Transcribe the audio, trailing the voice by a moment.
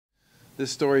This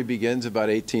story begins about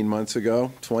 18 months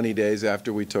ago, 20 days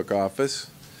after we took office.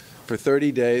 For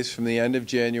 30 days from the end of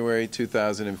January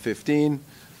 2015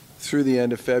 through the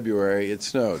end of February, it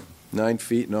snowed, 9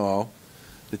 feet in all.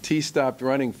 The T stopped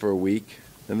running for a week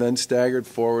and then staggered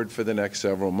forward for the next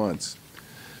several months.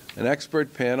 An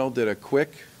expert panel did a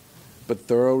quick but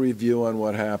thorough review on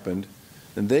what happened,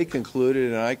 and they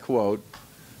concluded, and I quote,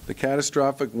 "The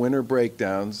catastrophic winter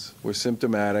breakdowns were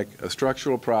symptomatic of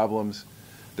structural problems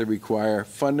that require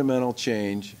fundamental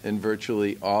change in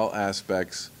virtually all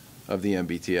aspects of the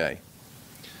MBTA."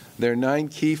 Their 9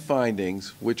 key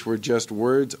findings, which were just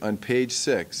words on page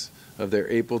 6 of their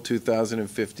April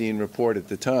 2015 report at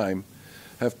the time,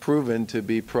 have proven to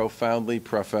be profoundly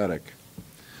prophetic.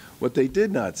 What they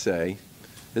did not say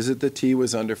is that the T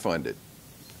was underfunded.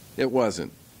 It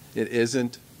wasn't. It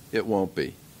isn't. It won't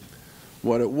be.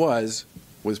 What it was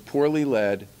poorly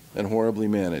led and horribly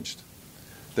managed.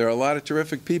 There are a lot of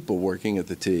terrific people working at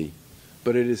the T,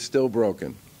 but it is still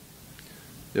broken.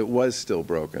 It was still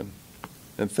broken.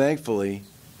 And thankfully,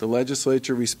 the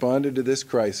legislature responded to this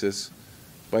crisis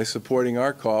by supporting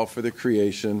our call for the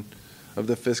creation of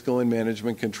the Fiscal and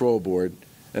Management Control Board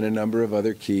and a number of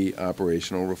other key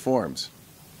operational reforms.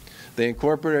 They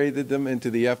incorporated them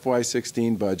into the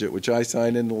FY16 budget, which I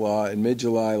signed into law in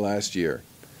mid-July last year.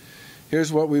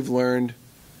 Here's what we've learned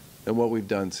and what we've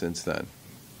done since then.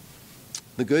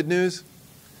 The good news?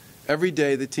 Every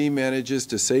day the team manages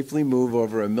to safely move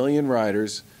over 1 million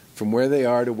riders from where they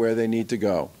are to where they need to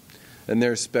go, and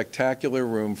there's spectacular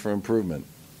room for improvement.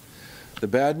 The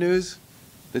bad news?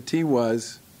 The T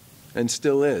was, and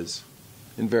still is,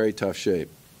 in very tough shape.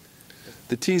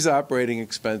 The T's operating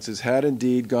expenses had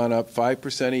indeed gone up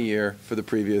 5% a year for the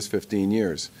previous 15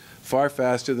 years, far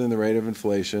faster than the rate of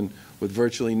inflation, with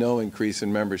virtually no increase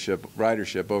in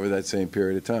ridership over that same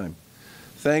period of time.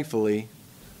 Thankfully,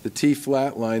 the T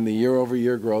flatlined the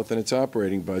year-over-year growth in its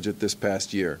operating budget this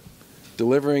past year,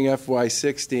 delivering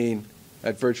FY16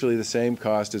 at virtually the same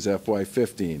cost as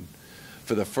FY15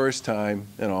 for the first time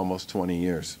in almost 20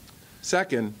 years.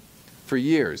 Second, for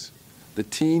years, the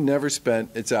T never spent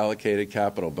its allocated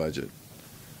capital budget.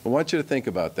 I want you to think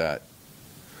about that.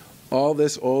 All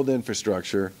this old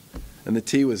infrastructure, and the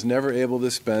T was never able to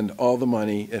spend all the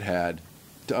money it had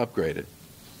to upgrade it.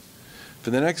 For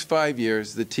the next 5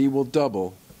 years, the T will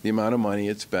double the amount of money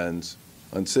it spends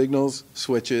on signals,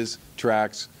 switches,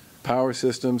 tracks, power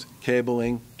systems,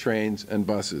 cabling, trains, and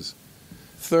buses.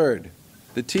 Third,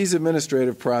 the T's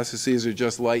administrative processes are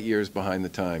just light years behind the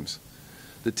times.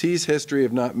 The T's history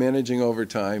of not managing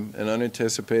overtime and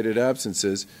unanticipated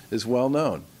absences is well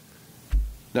known.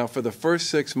 Now, for the first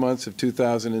 6 months of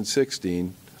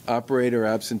 2016, operator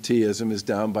absenteeism is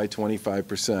down by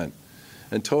 25%,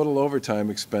 and total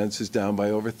overtime expense is down by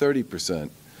over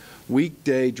 30%.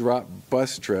 Weekday drop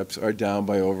bus trips are down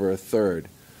by over a third,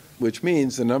 which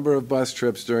means the number of bus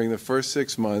trips during the first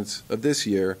 6 months of this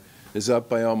year is up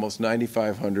by almost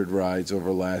 9,500 rides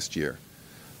over last year.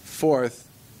 Fourth,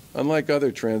 unlike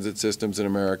other transit systems in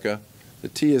America, the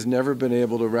T has never been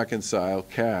able to reconcile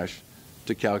cash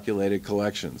to calculated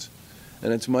collections,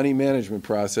 and its money management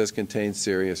process contains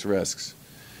serious risks.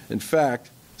 In fact,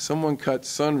 someone cut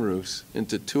sunroofs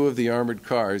into 2 of the armored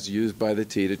cars used by the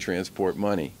T to transport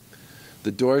money.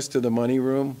 The doors to the money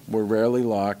room were rarely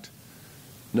locked,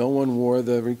 no one wore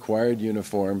the required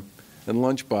uniform, and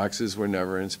lunch boxes were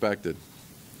never inspected.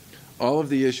 All of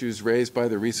the issues raised by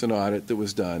the recent audit that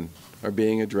was done are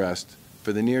being addressed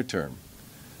for the near term.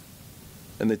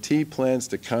 And the T plans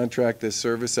to contract this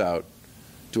service out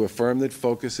to a firm that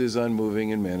focuses on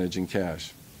moving and managing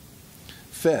cash.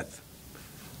 Fifth,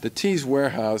 the T's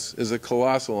warehouse is a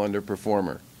colossal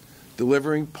underperformer,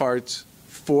 delivering parts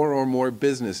 4 or more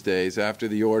business days after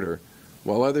the order,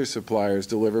 while other suppliers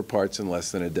deliver parts in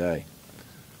less than a day.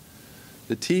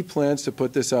 The T plans to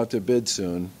put this out to bid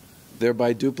soon,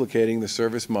 thereby duplicating the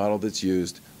service model that's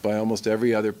used by almost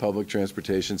every other public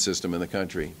transportation system in the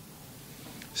country.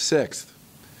 Sixth,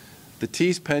 the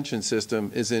T's pension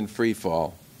system is in free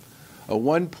fall. A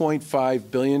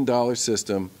 $1.5 billion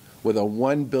system with a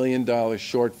 $1 billion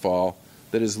shortfall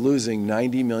that is losing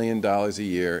 $90 million a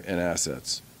year in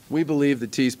assets. We believe the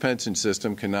T's pension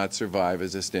system cannot survive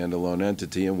as a standalone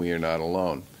entity, and we are not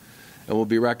alone. And we'll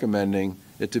be recommending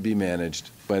it to be managed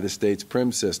by the state's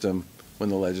PRIM system when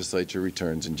the legislature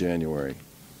returns in January.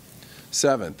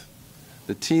 Seventh,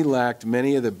 the T lacked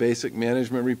many of the basic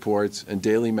management reports and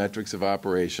daily metrics of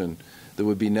operation that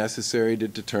would be necessary to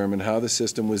determine how the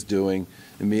system was doing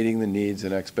in meeting the needs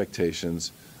and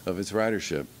expectations of its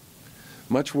ridership.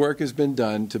 Much work has been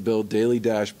done to build daily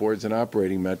dashboards and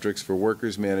operating metrics for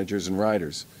workers, managers, and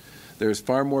riders. There's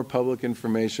far more public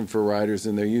information for riders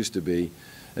than there used to be,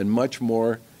 and much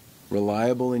more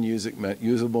reliable and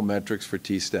usable metrics for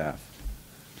T staff.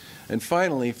 And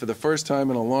finally, for the first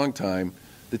time in a long time,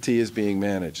 the T is being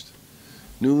managed.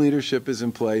 New leadership is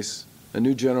in place, a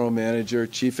new general manager,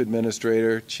 chief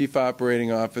administrator, chief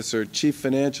operating officer, chief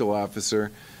financial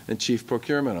officer, and chief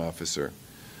procurement officer.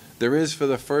 There is, for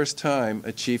the first time,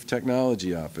 a chief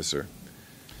technology officer.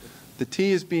 The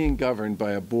T is being governed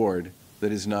by a board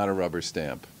that is not a rubber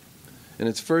stamp. In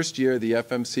its first year, the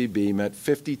FMCB met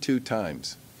 52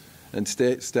 times, and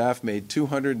staff made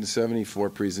 274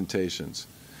 presentations.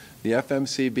 The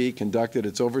FMCB conducted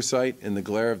its oversight in the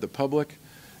glare of the public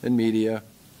and media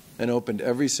and opened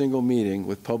every single meeting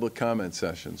with public comment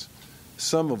sessions,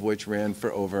 some of which ran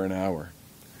for over an hour.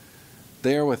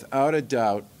 They are without a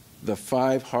doubt the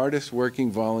 5 hardest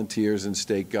working volunteers in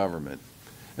state government,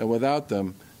 and without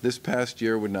them, this past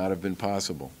year would not have been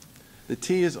possible. The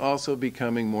T is also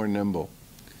becoming more nimble.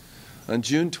 On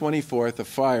June 24th, a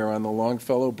fire on the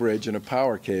Longfellow Bridge and a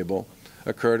power cable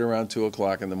occurred around 2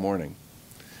 o'clock in the morning.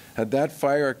 Had that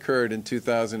fire occurred in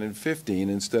 2015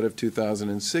 instead of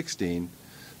 2016,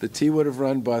 the T would have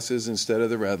run buses instead of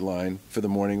the Red Line for the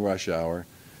morning rush hour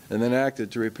and then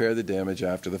acted to repair the damage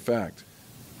after the fact.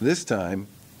 This time,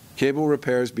 cable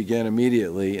repairs began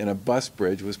immediately and a bus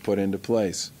bridge was put into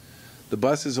place. The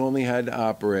buses only had to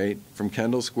operate from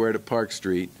Kendall Square to Park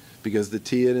Street because the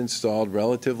T had installed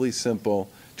relatively simple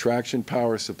traction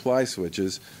power supply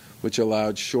switches which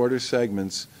allowed shorter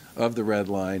segments of the Red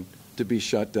Line to be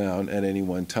shut down at any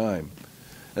one time.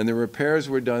 And the repairs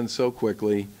were done so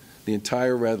quickly, the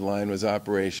entire Red Line was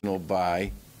operational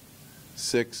by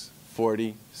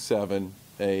 6:47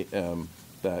 a.m.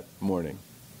 that morning.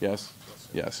 Yes?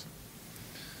 Yes.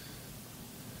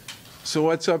 So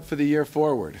what's up for the year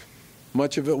forward?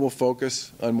 Much of it will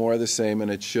focus on more of the same, and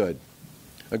it should.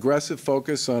 Aggressive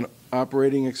focus on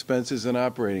operating expenses and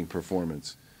operating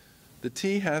performance. The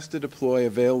T has to deploy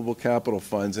available capital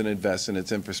funds and invest in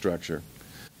its infrastructure.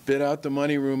 Bid out the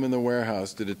money room in the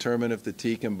warehouse to determine if the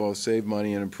T can both save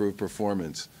money and improve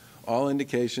performance. All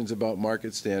indications about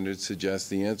market standards suggest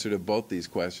the answer to both these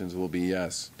questions will be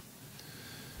yes.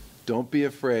 Don't be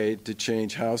afraid to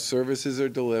change how services are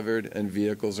delivered and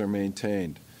vehicles are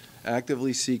maintained.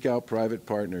 Actively seek out private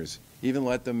partners. Even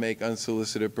let them make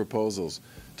unsolicited proposals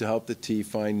to help the T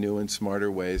find new and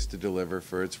smarter ways to deliver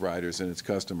for its riders and its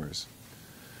customers.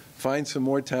 Find some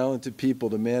more talented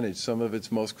people to manage some of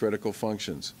its most critical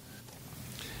functions.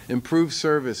 Improve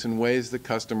service in ways that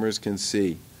customers can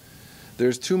see.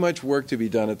 There's too much work to be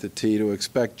done at the T to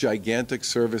expect gigantic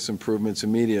service improvements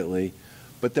immediately,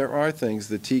 but there are things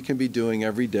the T can be doing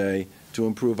every day to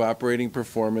improve operating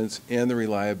performance and the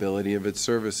reliability of its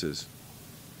services.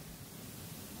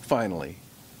 Finally,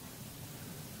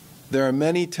 there are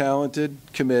many talented,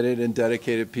 committed, and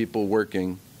dedicated people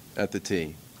working at the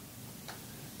T.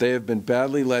 They have been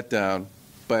badly let down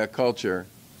by a culture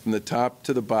from the top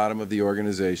to the bottom of the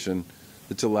organization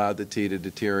that's allowed the T to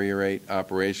deteriorate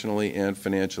operationally and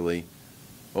financially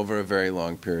over a very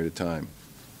long period of time.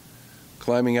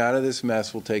 Climbing out of this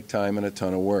mess will take time and a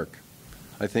ton of work.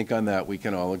 I think on that we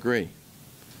can all agree.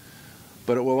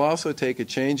 But it will also take a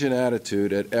change in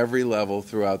attitude at every level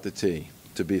throughout the T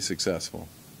to be successful.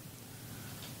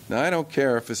 Now, I don't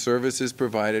care if a service is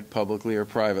provided publicly or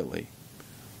privately.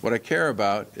 What I care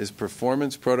about is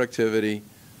performance, productivity,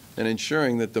 and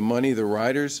ensuring that the money the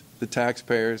riders, the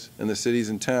taxpayers, and the cities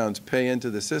and towns pay into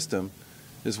the system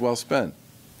is well spent.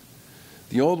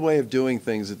 The old way of doing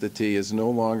things at the T is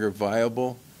no longer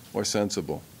viable or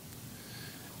sensible.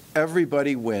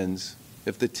 Everybody wins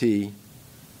if the T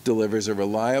delivers a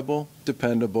reliable,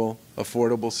 dependable,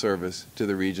 affordable service to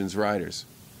the region's riders.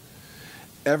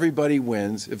 Everybody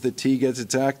wins if the T gets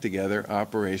its act together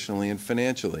operationally and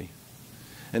financially.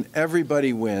 And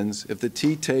everybody wins if the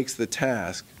T takes the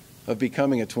task of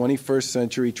becoming a 21st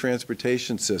century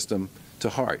transportation system to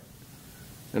heart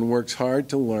and works hard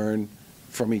to learn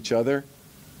from each other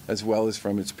as well as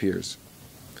from its peers.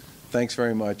 Thanks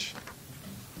very much.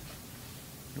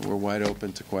 We're wide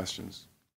open to questions.